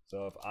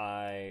 So if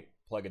I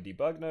plug a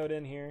debug node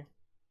in here,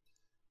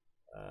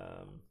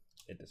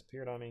 it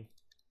disappeared on me.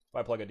 If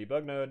I plug a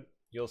debug node,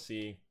 you'll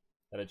see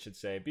that it should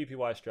say bpy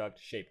struct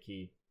shape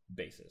key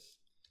basis.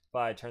 If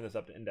I turn this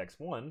up to index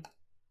 1,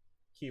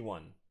 key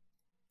 1.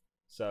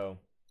 So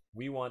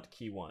we want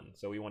key 1.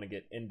 So we want to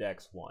get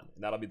index 1.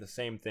 And that'll be the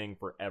same thing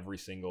for every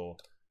single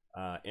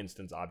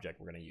instance object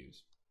we're going to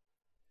use.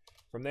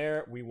 From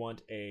there, we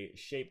want a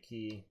shape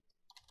key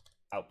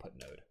output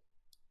node.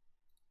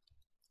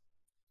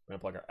 We're going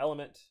to plug our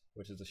element,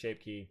 which is the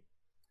shape key,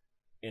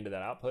 into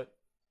that output.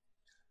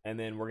 And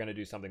then we're going to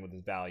do something with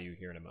this value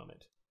here in a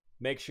moment.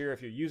 Make sure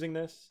if you're using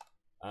this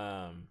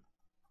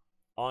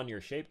on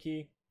your shape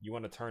key, you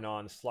want to turn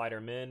on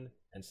slider min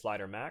and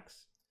slider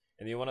max.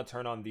 And you want to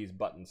turn on these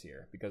buttons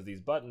here, because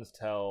these buttons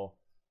tell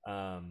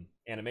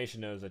animation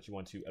nodes that you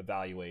want to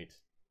evaluate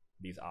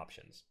these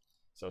options.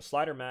 So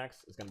slider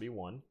max is going to be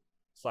 1,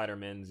 slider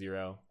min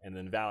 0, and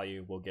then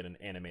value will get an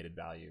animated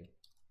value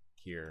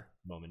here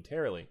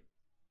momentarily.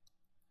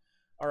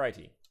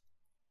 Alrighty.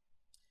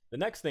 The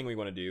next thing we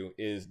want to do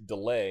is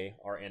delay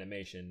our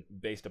animation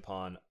based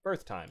upon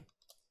birth time.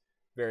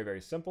 Very,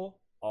 very simple.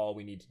 All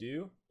we need to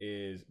do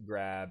is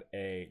grab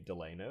a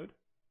delay node.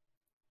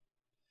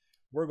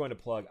 We're going to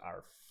plug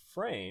our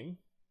frame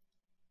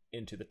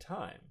into the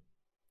time.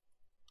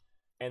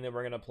 And then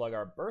we're going to plug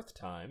our birth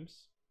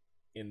times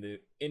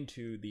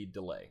into the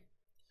delay.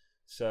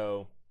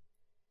 So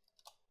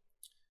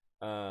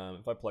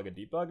if I plug a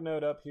debug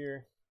node up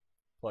here,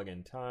 plug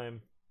in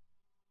time,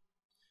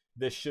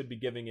 this should be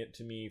giving it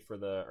to me for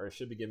the, or it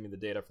should be giving me the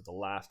data for the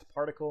last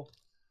particle.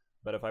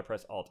 But if I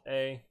press Alt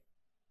A,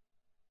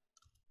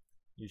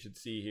 you should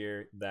see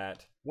here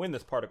that when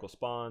this particle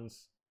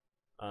spawns,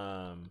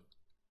 I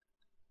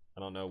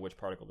don't know which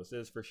particle this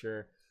is for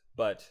sure,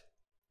 but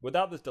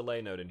without this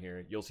delay node in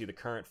here, you'll see the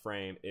current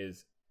frame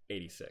is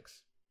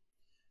 86.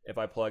 If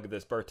I plug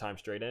this birth time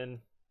straight in,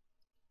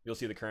 you'll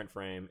see the current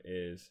frame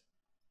is,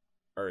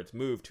 or it's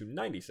moved to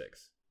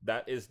 96.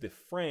 That is the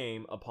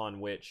frame upon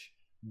which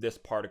this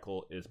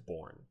particle is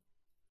born.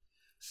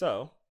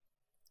 So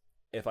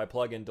if I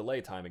plug in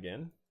delay time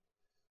again,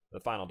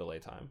 the final delay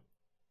time,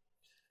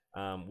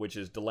 which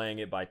is delaying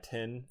it by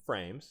 10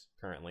 frames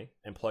currently,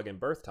 and plug in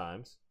birth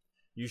times,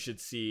 you should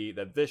see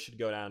that this should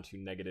go down to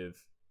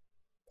negative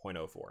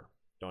 0.04.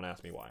 Don't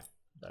ask me why.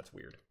 That's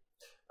weird.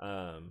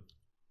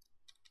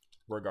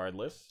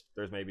 Regardless,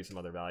 there's maybe some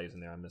other values in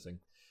there I'm missing.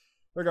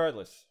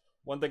 Regardless,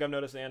 one thing I've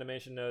noticed in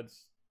animation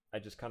nodes, I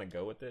just kind of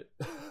go with it.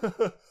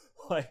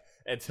 Like,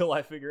 until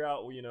I figure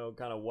out, you know,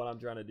 kind of what I'm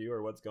trying to do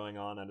or what's going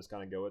on, I just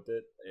kind of go with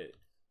it.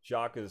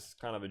 Jacques is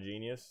kind of a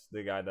genius,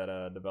 the guy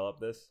that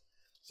developed this.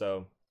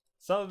 So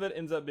some of it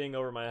ends up being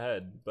over my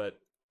head, but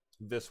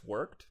this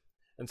worked.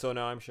 And so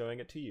now I'm showing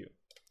it to you.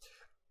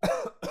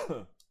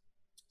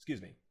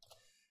 Excuse me.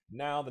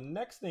 Now the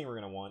next thing we're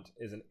going to want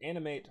is an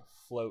animate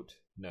float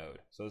node.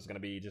 So this is going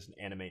to be just an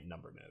animate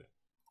number node.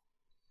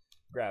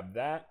 Grab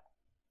that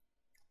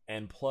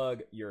and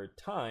plug your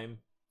time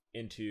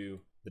into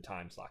the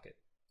time socket.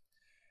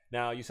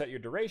 Now you set your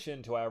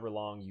duration to however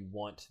long you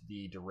want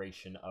the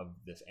duration of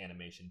this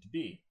animation to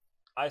be.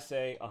 I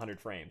say 100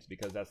 frames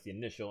because that's the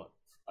initial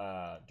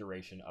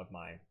duration of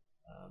my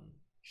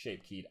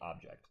shape keyed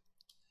object.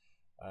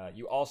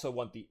 You also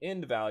want the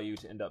end value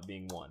to end up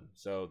being 1.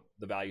 So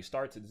the value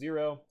starts at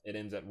 0, it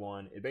ends at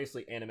 1. It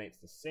basically animates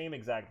the same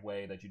exact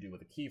way that you do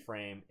with a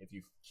keyframe if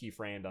you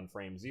keyframed on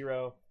frame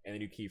 0 and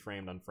then you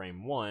keyframed on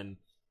frame 1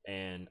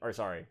 and, or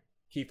sorry,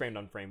 keyframed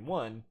on frame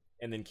 1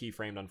 and then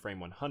keyframed on frame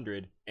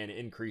 100 and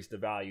increase the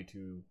value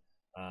to,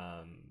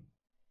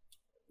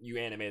 you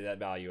animate that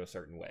value a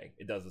certain way.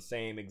 It does the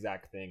same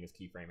exact thing as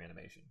keyframe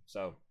animation.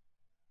 So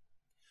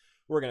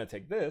we're going to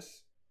take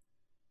this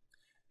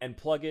and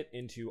plug it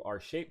into our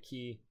shape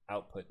key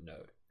output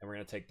node. And we're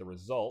going to take the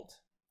result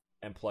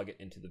and plug it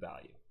into the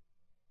value.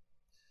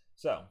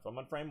 So if I'm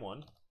on frame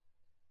 1,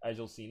 as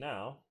you'll see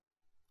now,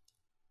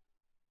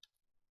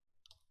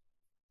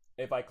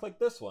 if I click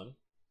this one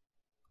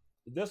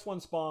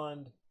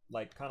spawned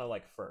like kind of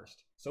like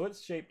first. So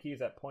its shape key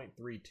is at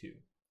 0.32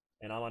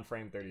 and I'm on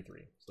frame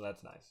 33. So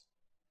that's nice.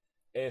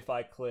 If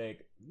I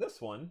click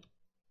this one,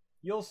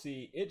 you'll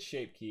see its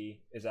shape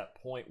key is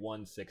at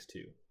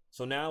 0.162.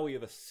 So now we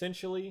have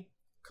essentially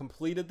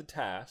completed the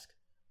task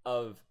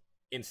of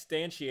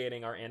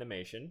instantiating our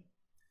animation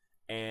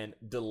and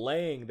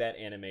delaying that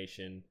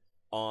animation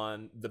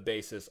on the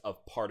basis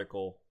of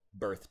particle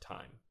birth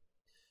time.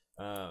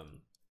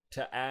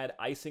 To add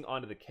icing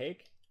onto the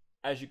cake,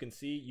 as you can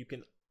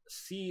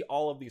see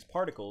all of these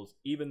particles,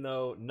 even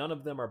though none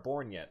of them are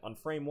born yet. On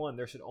frame 1,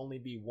 there should only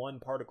be one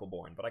particle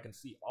born, but I can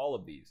see all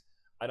of these.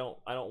 I don't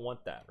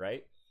want that,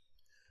 right?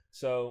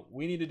 So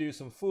we need to do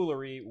some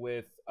foolery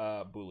with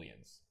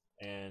booleans,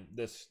 and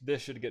this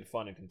should get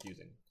fun and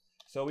confusing.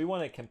 So we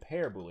want to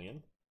compare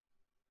boolean.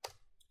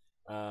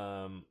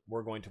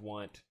 We're going to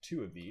want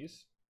 2 of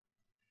these,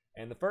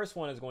 and the first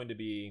one is going to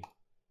be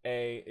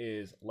A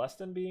is less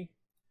than B,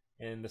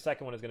 and the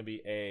second one is going to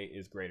be A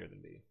is greater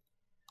than B.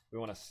 We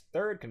want a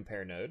third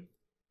compare node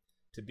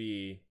to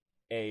be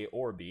A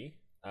or B.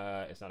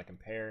 It's not a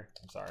compare,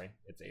 I'm sorry,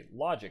 it's a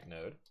logic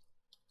node.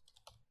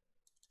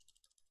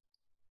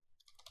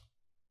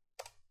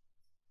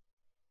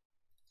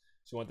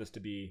 So we want this to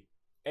be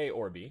A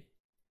or B.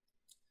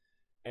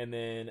 And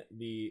then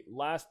the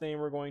last thing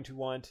we're going to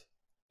want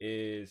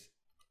is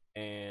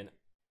an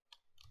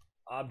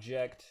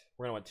object.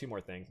 We're going to want 2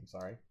 more things, I'm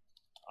sorry.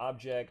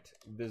 Object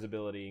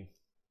visibility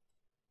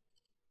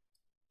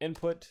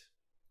input.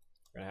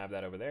 We're going to have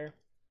that over there.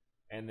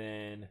 And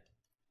then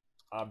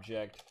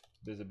object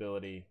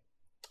visibility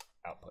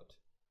output.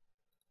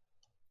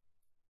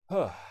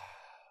 All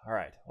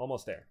right,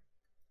 almost there.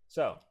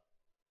 So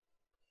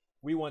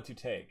we want to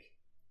take,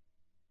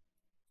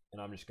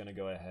 and I'm just going to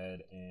go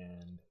ahead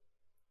and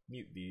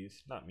mute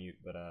these. Not mute,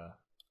 but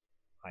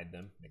hide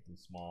them, make them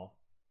small,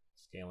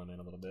 scale them in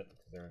a little bit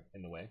because they're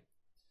in the way.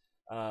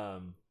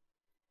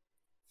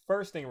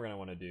 First thing we're going to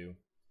want to do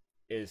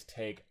is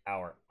take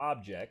our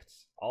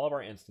objects, all of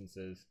our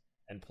instances,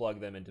 and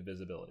plug them into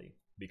visibility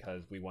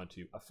because we want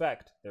to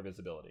affect their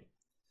visibility.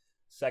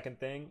 Second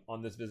thing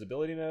on this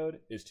visibility node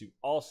is to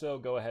also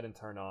go ahead and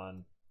turn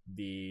on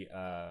the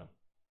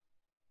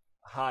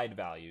hide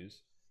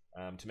values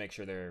to make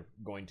sure they're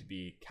going to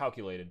be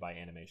calculated by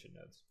animation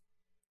nodes.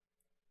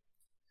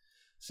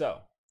 So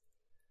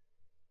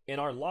in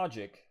our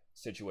logic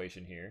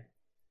situation here,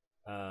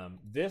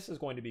 this is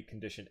going to be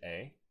condition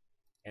A,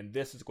 and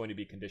this is going to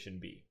be condition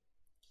B.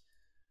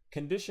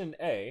 Condition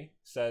A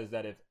says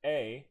that if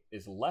A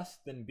is less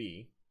than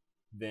B,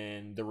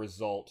 then the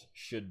result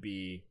should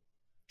be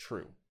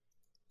true.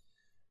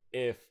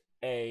 If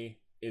A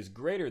is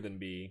greater than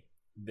B,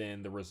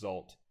 then the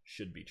result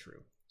should be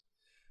true.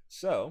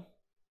 So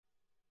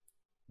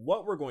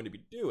what we're going to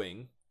be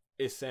doing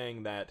is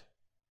saying that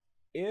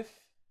if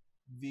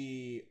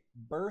the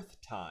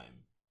birth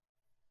time,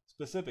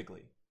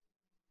 specifically,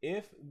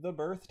 if the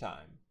birth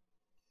time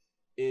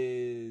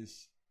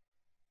is,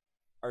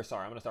 or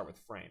sorry, I'm going to start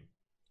with frame.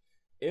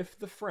 If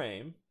the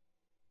frame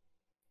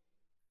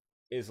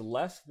is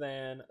less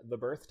than the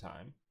birth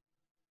time,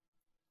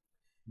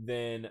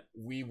 then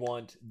we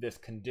want this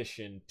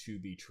condition to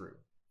be true.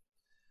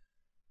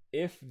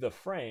 If the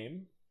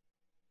frame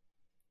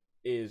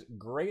is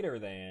greater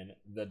than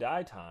the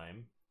die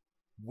time,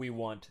 we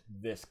want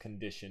this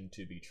condition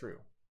to be true.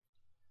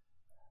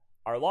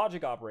 Our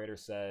logic operator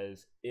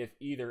says if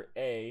either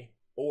A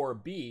or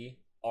B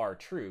are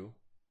true,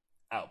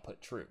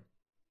 output true.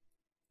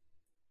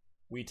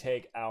 We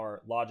take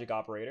our logic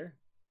operator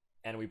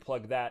and we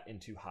plug that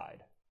into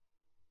hide,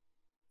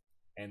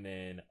 and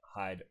then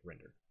hide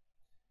render.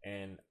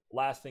 And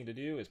last thing to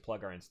do is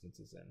plug our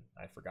instances in.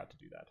 I forgot to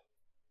do that.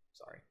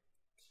 Sorry.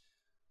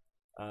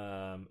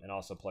 And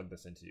also plug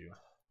this into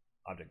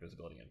object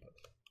visibility input.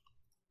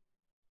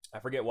 I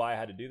forget why I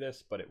had to do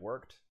this, but it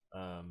worked.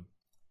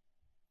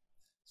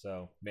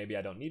 So maybe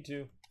I don't need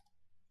to,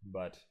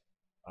 but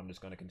I'm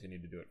just going to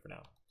continue to do it for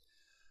now.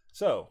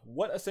 So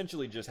what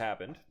essentially just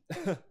happened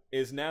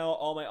is now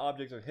all my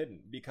objects are hidden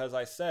because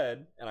I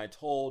said, and I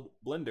told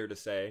Blender to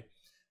say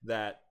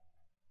that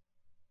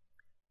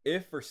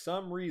if for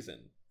some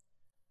reason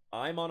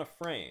I'm on a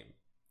frame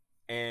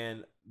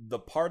and the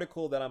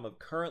particle that I'm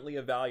currently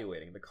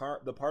evaluating,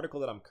 the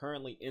particle that I'm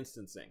currently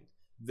instancing,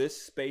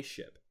 this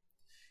spaceship,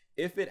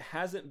 if it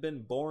hasn't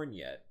been born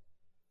yet,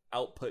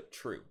 output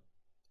true.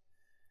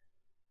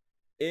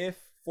 If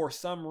for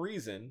some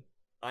reason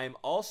I'm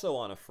also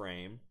on a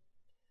frame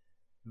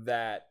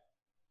that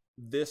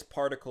this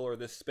particle or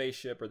this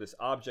spaceship or this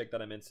object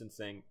that I'm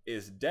instancing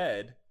is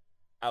dead,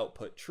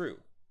 output true.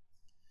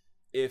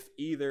 If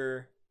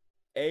either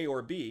A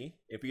or B,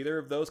 if either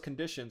of those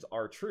conditions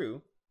are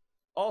true,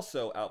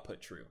 also output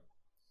true.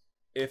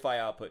 If I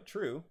output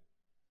true,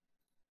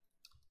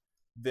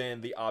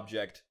 then the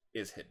object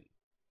is hidden.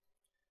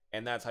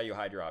 And that's how you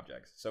hide your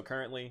objects. So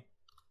currently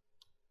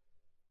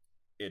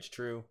it's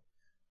true,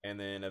 and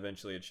then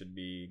eventually it should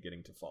be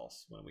getting to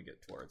false when we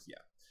get towards,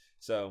 yeah.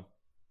 So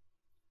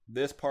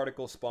this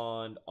particle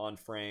spawned on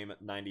frame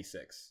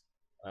 96,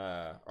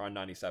 or on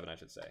 97, I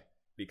should say,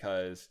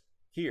 because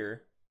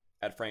here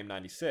at frame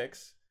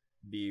 96,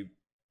 the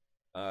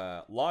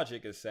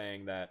logic is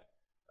saying that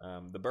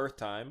the birth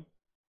time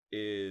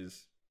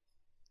is,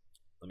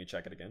 let me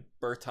check it again,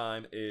 birth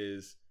time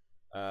is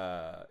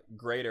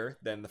greater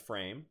than the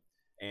frame,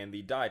 and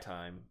the die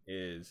time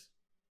is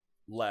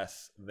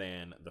less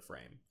than the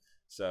frame.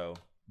 So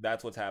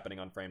that's what's happening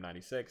on frame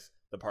 96.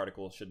 the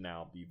particle should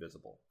now be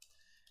visible.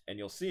 And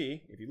you'll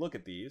see, if you look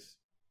at these,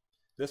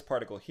 this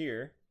particle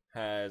here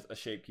has a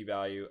shape key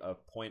value of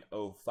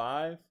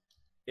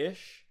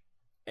 0.05-ish.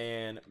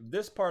 And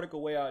this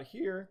particle way out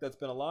here that's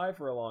been alive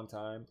for a long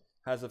time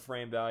has a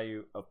frame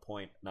value of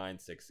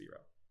 0.960.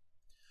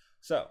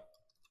 So,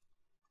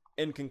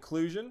 in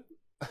conclusion,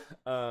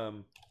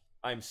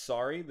 I'm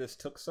sorry this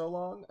took so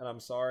long, and I'm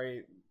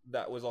sorry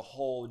that was a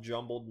whole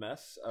jumbled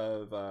mess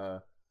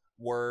of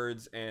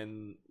words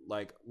and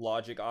like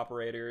logic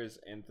operators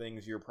and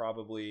things you're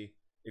probably,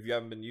 if you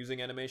haven't been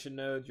using animation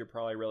nodes, you're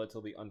probably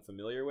relatively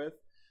unfamiliar with.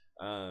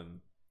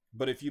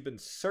 But if you've been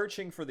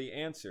searching for the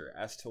answer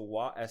as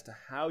to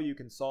how you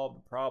can solve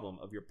the problem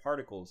of your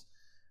particles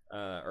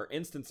or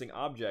instancing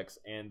objects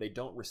and they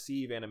don't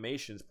receive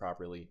animations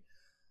properly,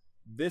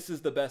 this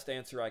is the best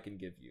answer I can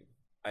give you.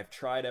 I've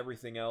tried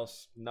everything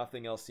else.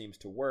 Nothing else seems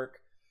to work.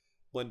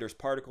 Blender's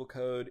particle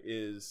code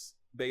is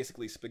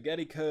basically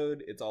spaghetti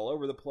code. It's all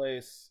over the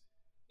place.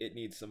 It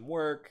needs some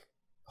work.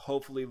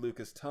 Hopefully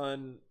Lucas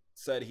Tunn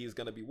said he's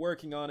going to be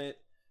working on it.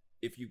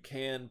 If you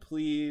can,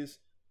 please,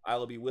 I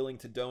will be willing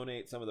to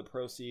donate some of the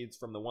proceeds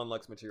from the One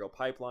Lux material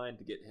pipeline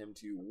to get him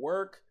to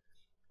work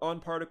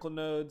on particle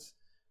nodes,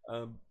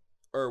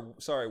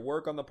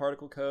 work on the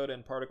particle code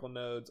and particle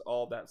nodes,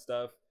 all that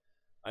stuff.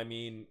 I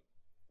mean,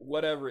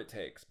 whatever it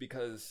takes,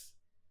 because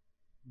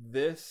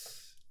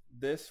this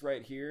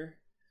right here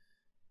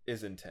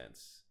is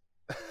intense.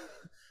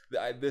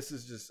 This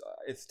is just,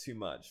 it's too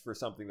much for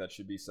something that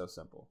should be so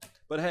simple.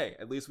 But hey,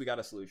 at least we got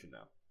a solution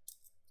now.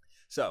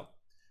 So,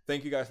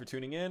 thank you guys for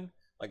tuning in.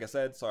 Like I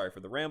said, sorry for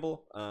the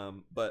ramble,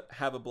 but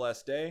have a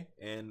blessed day,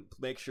 and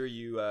make sure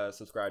you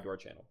subscribe to our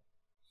channel.